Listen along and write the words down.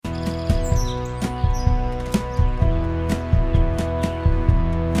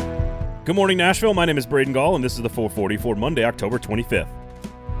Good morning, Nashville. My name is Braden Gall, and this is the 440 for Monday, October 25th.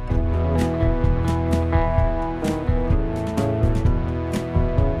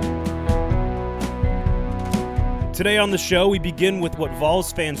 Today on the show, we begin with what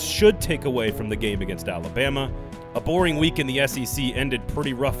Vols fans should take away from the game against Alabama. A boring week in the SEC ended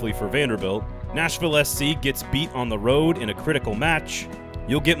pretty roughly for Vanderbilt. Nashville SC gets beat on the road in a critical match.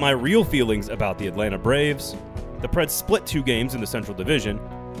 You'll get my real feelings about the Atlanta Braves. The Preds split 2 games in the Central Division.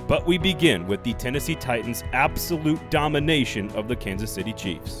 But we begin with the Tennessee Titans' absolute domination of the Kansas City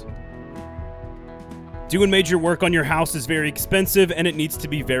Chiefs. Doing major work on your house is very expensive, and it needs to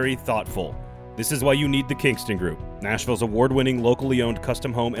be very thoughtful. This is why you need the Kingston Group, Nashville's award-winning, locally owned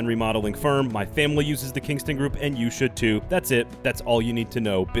custom home and remodeling firm. My family uses the Kingston Group, and you should too. That's it. That's all you need to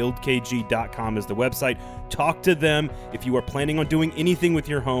know. BuildKG.com is the website. Talk to them. If you are planning on doing anything with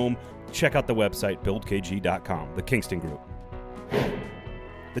your home, check out the website, BuildKG.com, the Kingston Group.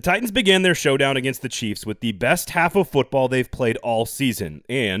 The Titans began their showdown against the Chiefs with the best half of football they've played all season,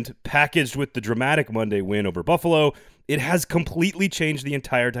 and packaged with the dramatic Monday win over Buffalo, it has completely changed the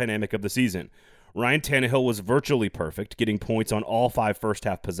entire dynamic of the season. Ryan Tannehill was virtually perfect, getting points on all 5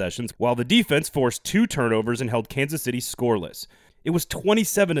 first-half possessions, while the defense forced 2 turnovers and held Kansas City scoreless. It was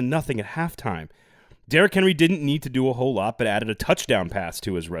 27-0 at halftime. Derrick Henry didn't need to do a whole lot, but added a touchdown pass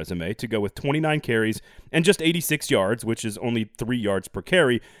to his resume to go with 29 carries and just 86 yards, which is only 3 yards per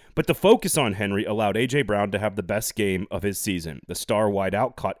carry. But the focus on Henry allowed A.J. Brown to have the best game of his season. The star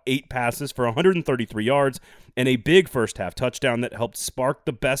wideout caught 8 passes for 133 yards and a big first-half touchdown that helped spark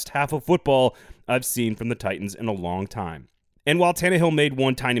the best half of football I've seen from the Titans in a long time. And while Tannehill made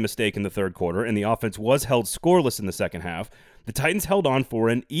one tiny mistake in the third quarter and the offense was held scoreless in the second half, the Titans held on for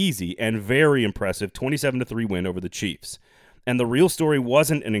an easy and very impressive 27-3 win over the Chiefs. And the real story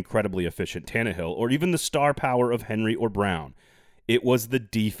wasn't an incredibly efficient Tannehill or even the star power of Henry or Brown. It was the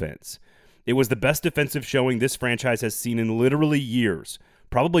defense. It was the best defensive showing this franchise has seen in literally years,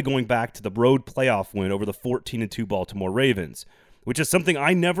 probably going back to the road playoff win over the 14-2 Baltimore Ravens, which is something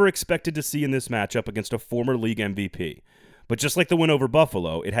I never expected to see in this matchup against a former league MVP. But just like the win over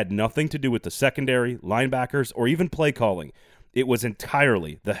Buffalo, it had nothing to do with the secondary, linebackers, or even play calling. It was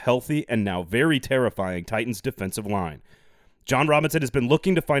entirely the healthy and now very terrifying Titans defensive line. John Robinson has been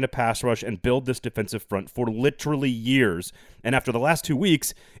looking to find a pass rush and build this defensive front for literally years, and after the last 2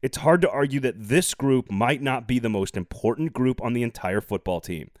 weeks, it's hard to argue that this group might not be the most important group on the entire football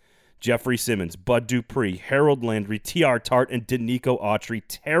team. Jeffrey Simmons, Bud Dupree, Harold Landry, T.R. Tart, and Danico Autry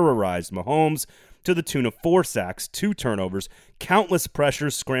terrorized Mahomes to the tune of 4 sacks, 2 turnovers, countless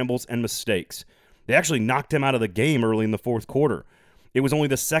pressures, scrambles, and mistakes. They actually knocked him out of the game early in the fourth quarter. It was only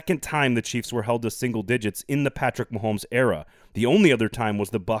the second time the Chiefs were held to single digits in the Patrick Mahomes era. The only other time was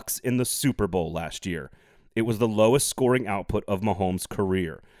the Bucs in the Super Bowl last year. It was the lowest scoring output of Mahomes'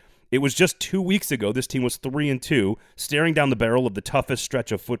 career. It was just 2 weeks ago this team was 3-2, staring down the barrel of the toughest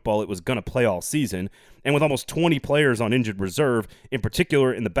stretch of football it was going to play all season, and with almost 20 players on injured reserve, in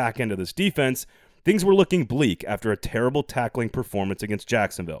particular in the back end of this defense, things were looking bleak after a terrible tackling performance against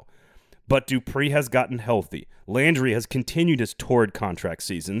Jacksonville. But Dupree has gotten healthy. Landry has continued his torrid contract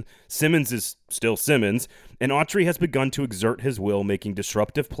season. Simmons is still Simmons. And Autry has begun to exert his will, making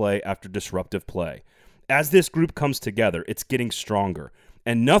disruptive play after disruptive play. As this group comes together, it's getting stronger.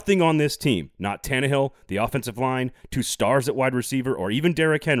 And nothing on this team, not Tannehill, the offensive line, 2 stars at wide receiver, or even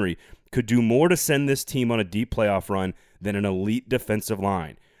Derrick Henry, could do more to send this team on a deep playoff run than an elite defensive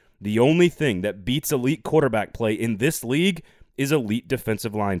line. The only thing that beats elite quarterback play in this league is elite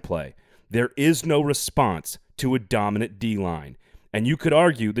defensive line play. There is no response to a dominant D-line. And you could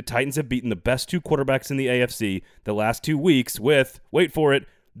argue the Titans have beaten the best 2 quarterbacks in the AFC the last 2 weeks with, wait for it,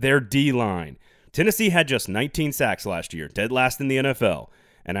 their D-line. Tennessee had just 19 sacks last year, dead last in the NFL.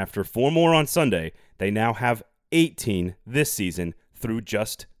 And after 4 more on Sunday, they now have 18 this season through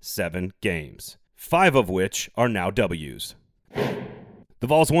just 7 games, 5 of which are now W's. The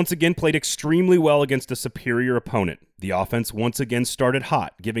Vols once again played extremely well against a superior opponent. The offense once again started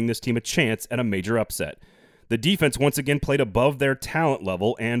hot, giving this team a chance at a major upset. The defense once again played above their talent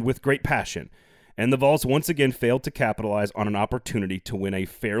level and with great passion. And the Vols once again failed to capitalize on an opportunity to win a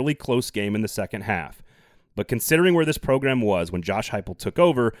fairly close game in the second half. But considering where this program was when Josh Heupel took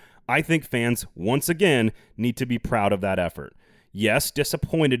over, I think fans once again need to be proud of that effort. Yes,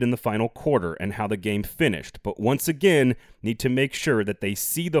 disappointed in the final quarter and how the game finished, but once again need to make sure that they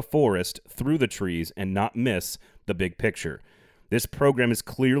see the forest through the trees and not miss the big picture. This program is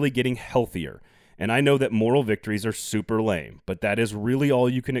clearly getting healthier, and I know that moral victories are super lame, but that is really all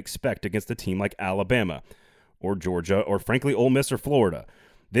you can expect against a team like Alabama or Georgia or frankly Ole Miss or Florida.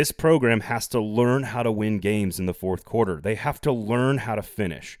 This program has to learn how to win games in the fourth quarter. They have to learn how to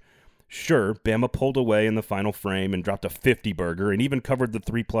finish. Sure, Bama pulled away in the final frame and dropped a 50-burger and even covered the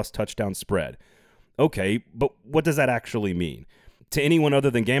 3+ touchdown spread. Okay, but what does that actually mean? To anyone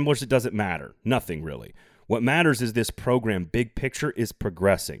other than gamblers, it doesn't matter. Nothing, really. What matters is this program, big picture, is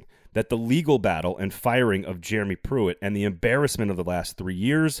progressing. That the legal battle and firing of Jeremy Pruitt and the embarrassment of the last 3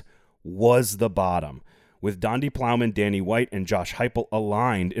 years was the bottom. With Donde Plowman, Danny White, and Josh Heupel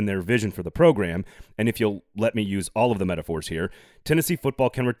aligned in their vision for the program, and if you'll let me use all of the metaphors here, Tennessee football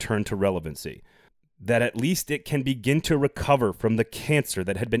can return to relevancy. That at least it can begin to recover from the cancer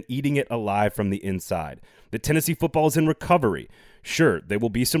that had been eating it alive from the inside. That Tennessee football is in recovery. Sure, there will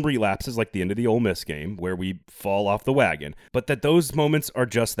be some relapses like the end of the Ole Miss game where we fall off the wagon, but that those moments are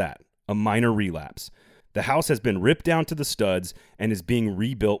just that, a minor relapse. The house has been ripped down to the studs and is being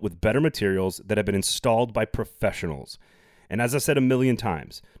rebuilt with better materials that have been installed by professionals. And as I said a million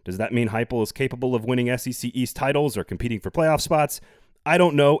times, does that mean Heupel is capable of winning SEC East titles or competing for playoff spots? I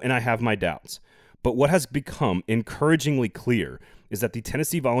don't know, and I have my doubts. But what has become encouragingly clear is that the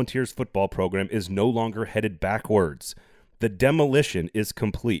Tennessee Volunteers football program is no longer headed backwards. The demolition is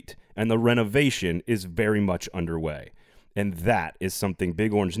complete, and the renovation is very much underway. And that is something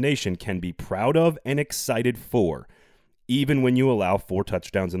Big Orange Nation can be proud of and excited for, even when you allow 4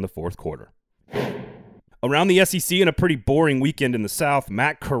 touchdowns in the fourth quarter. Around the SEC in a pretty boring weekend in the South,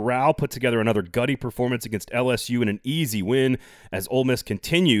 Matt Corral put together another gutty performance against LSU in an easy win as Ole Miss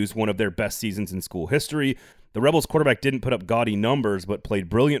continues one of their best seasons in school history. The Rebels quarterback didn't put up gaudy numbers, but played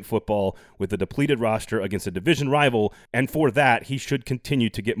brilliant football with a depleted roster against a division rival, and for that, he should continue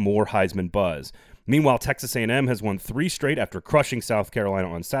to get more Heisman buzz. Meanwhile, Texas A&M has won 3 straight after crushing South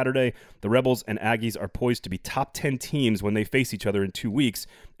Carolina on Saturday. The Rebels and Aggies are poised to be top 10 teams when they face each other in 2 weeks,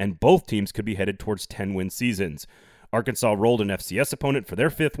 and both teams could be headed towards 10-win seasons. Arkansas rolled an FCS opponent for their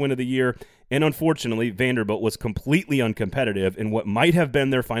 5th win of the year, and unfortunately, Vanderbilt was completely uncompetitive in what might have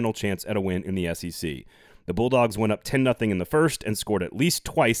been their final chance at a win in the SEC. The Bulldogs went up 10-0 in the first and scored at least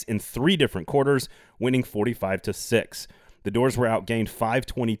twice in 3 different quarters, winning 45-6. The Doors were outgained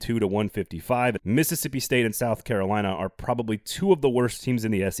 522 to 155. Mississippi State and South Carolina are probably 2 of the worst teams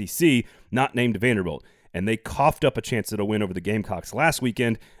in the SEC, not named Vanderbilt, and they coughed up a chance at a win over the Gamecocks last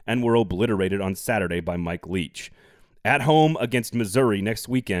weekend and were obliterated on Saturday by Mike Leach. At home against Missouri next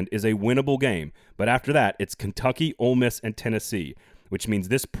weekend is a winnable game, but after that, it's Kentucky, Ole Miss, and Tennessee, which means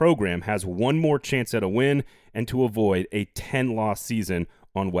this program has one more chance at a win and to avoid a 10-loss season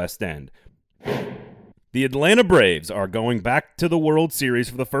on West End. The Atlanta Braves are going back to the World Series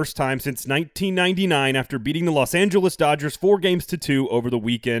for the first time since 1999 after beating the Los Angeles Dodgers 4-2 over the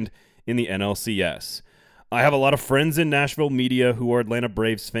weekend in the NLCS. I have a lot of friends in Nashville media who are Atlanta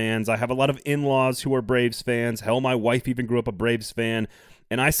Braves fans. I have a lot of in-laws who are Braves fans. Hell, my wife even grew up a Braves fan.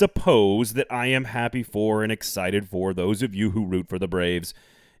 And I suppose that I am happy for and excited for those of you who root for the Braves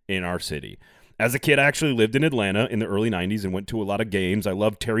in our city. As a kid, I actually lived in Atlanta in the early 90s and went to a lot of games. I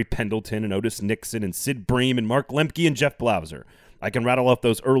loved Terry Pendleton and Otis Nixon and Sid Bream and Mark Lemke and Jeff Blauser. I can rattle off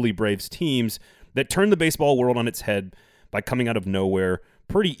those early Braves teams that turned the baseball world on its head by coming out of nowhere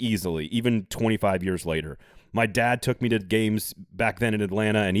pretty easily, even 25 years later. My dad took me to games back then in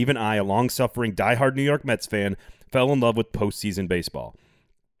Atlanta, and even I, a long-suffering, diehard New York Mets fan, fell in love with postseason baseball.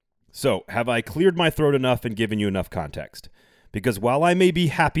 So, have I cleared my throat enough and given you enough context? Because while I may be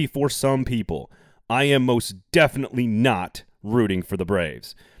happy for some people, I am most definitely not rooting for the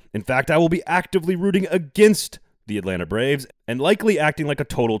Braves. In fact, I will be actively rooting against the Atlanta Braves and likely acting like a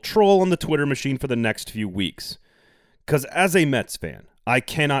total troll on the Twitter machine for the next few weeks. Because as a Mets fan, I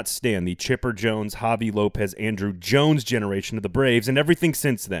cannot stand the Chipper Jones, Javi Lopez, Andrew Jones generation of the Braves and everything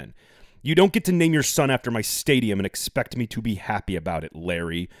since then. You don't get to name your son after my stadium and expect me to be happy about it,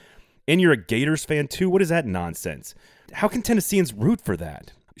 Larry. And you're a Gators fan too? What is that nonsense? How can Tennesseans root for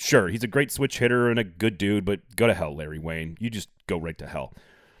that? Sure, he's a great switch hitter and a good dude, but go to hell, Larry Wayne. You just go right to hell.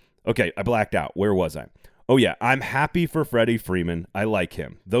 Okay, I blacked out. Where was I? Oh yeah, I'm happy for Freddie Freeman. I like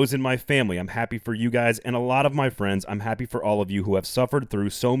him. Those in my family, I'm happy for you guys, and a lot of my friends, I'm happy for all of you who have suffered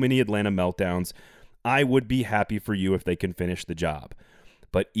through so many Atlanta meltdowns. I would be happy for you if they can finish the job.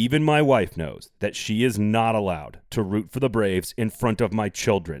 But even my wife knows that she is not allowed to root for the Braves in front of my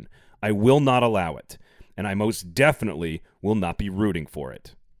children. I will not allow it. And I most definitely will not be rooting for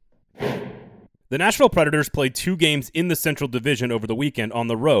it. The Nashville Predators played 2 games in the Central Division over the weekend on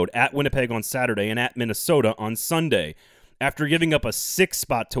the road, at Winnipeg on Saturday and at Minnesota on Sunday. After giving up a 6th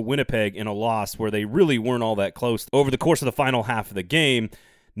spot to Winnipeg in a loss where they really weren't all that close over the course of the final half of the game,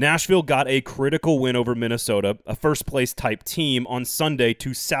 Nashville got a critical win over Minnesota, a first-place type team, on Sunday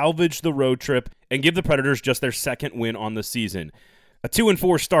to salvage the road trip and give the Predators just their 2nd win on the season. A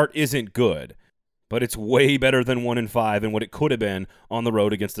 2-4 start isn't good, but it's way better than 1-5 and what it could have been on the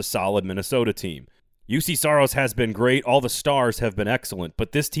road against a solid Minnesota team. UC Saros has been great, all the stars have been excellent,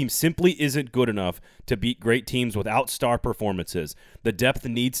 but this team simply isn't good enough to beat great teams without star performances. The depth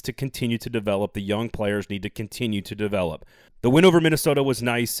needs to continue to develop, the young players need to continue to develop. The win over Minnesota was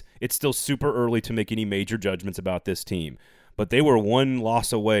nice. It's still super early to make any major judgments about this team, but they were one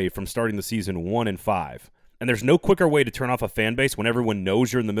loss away from starting the season 1-5. And there's no quicker way to turn off a fan base when everyone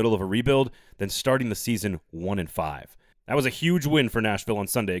knows you're in the middle of a rebuild than starting the season 1-5. That was a huge win for Nashville on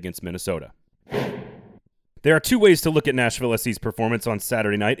Sunday against Minnesota. There are two ways to look at Nashville SC's performance on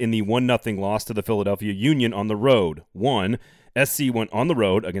Saturday night in the 1-0 loss to the Philadelphia Union on the road. One, SC went on the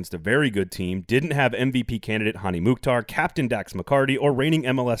road against a very good team, didn't have MVP candidate Hani Mukhtar, captain Dax McCarty, or reigning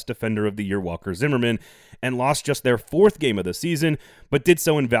MLS Defender of the Year Walker Zimmerman, and lost just their fourth game of the season, but did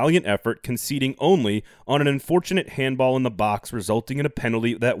so in valiant effort, conceding only on an unfortunate handball in the box, resulting in a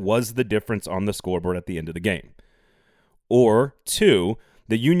penalty that was the difference on the scoreboard at the end of the game. Or two,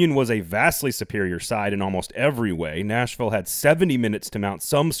 the Union was a vastly superior side in almost every way. Nashville had 70 minutes to mount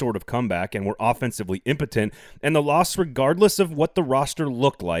some sort of comeback and were offensively impotent, and the loss, regardless of what the roster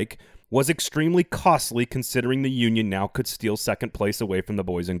looked like, was extremely costly considering the Union now could steal second place away from the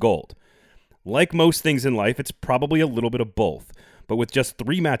boys in gold. Like most things in life, it's probably a little bit of both, but with just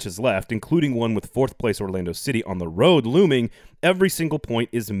 3 matches left, including one with 4th place Orlando City on the road looming, every single point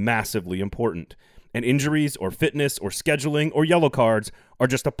is massively important. And injuries or fitness or scheduling or yellow cards are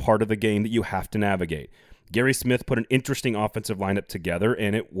just a part of the game that you have to navigate. Gary Smith put an interesting offensive lineup together,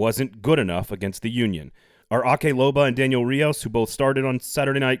 and it wasn't good enough against the Union. Are Ake Loba and Daniel Rios, who both started on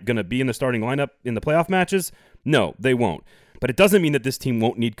Saturday night, going to be in the starting lineup in the playoff matches? No, they won't. But it doesn't mean that this team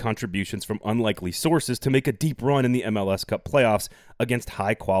won't need contributions from unlikely sources to make a deep run in the MLS Cup playoffs against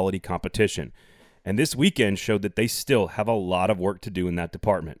high-quality competition. And this weekend showed that they still have a lot of work to do in that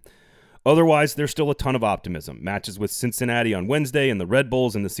department. Otherwise, there's still a ton of optimism. Matches with Cincinnati on Wednesday and the Red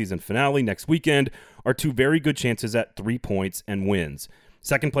Bulls in the season finale next weekend are 2 very good chances at 3 points and wins.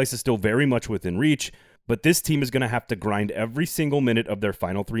 Second place is still very much within reach, but this team is going to have to grind every single minute of their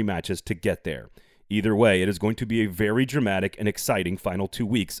final 3 matches to get there. Either way, it is going to be a very dramatic and exciting final 2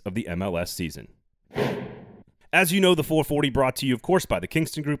 weeks of the MLS season. As you know, the 440 brought to you, of course, by the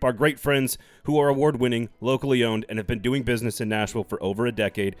Kingston Group, our great friends who are award-winning, locally owned, and have been doing business in Nashville for over a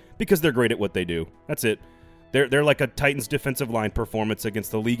decade because they're great at what they do. That's it. They're like a Titans defensive line performance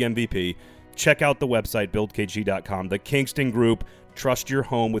against the league MVP. Check out the website, buildkg.com. The Kingston Group. Trust your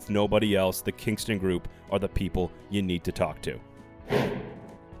home with nobody else. The Kingston Group are the people you need to talk to.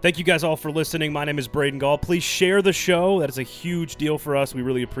 Thank you guys all for listening. My name is Braden Gall. Please share the show. That is a huge deal for us. We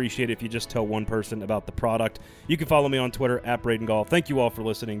really appreciate it if you just tell one person about the product. You can follow me on Twitter at Braden Gall. Thank you all for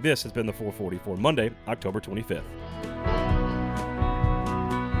listening. This has been the 440 for Monday, October 25th.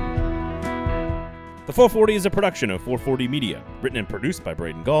 The 440 is a production of 440 Media, written and produced by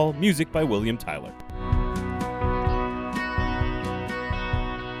Braden Gall, music by William Tyler.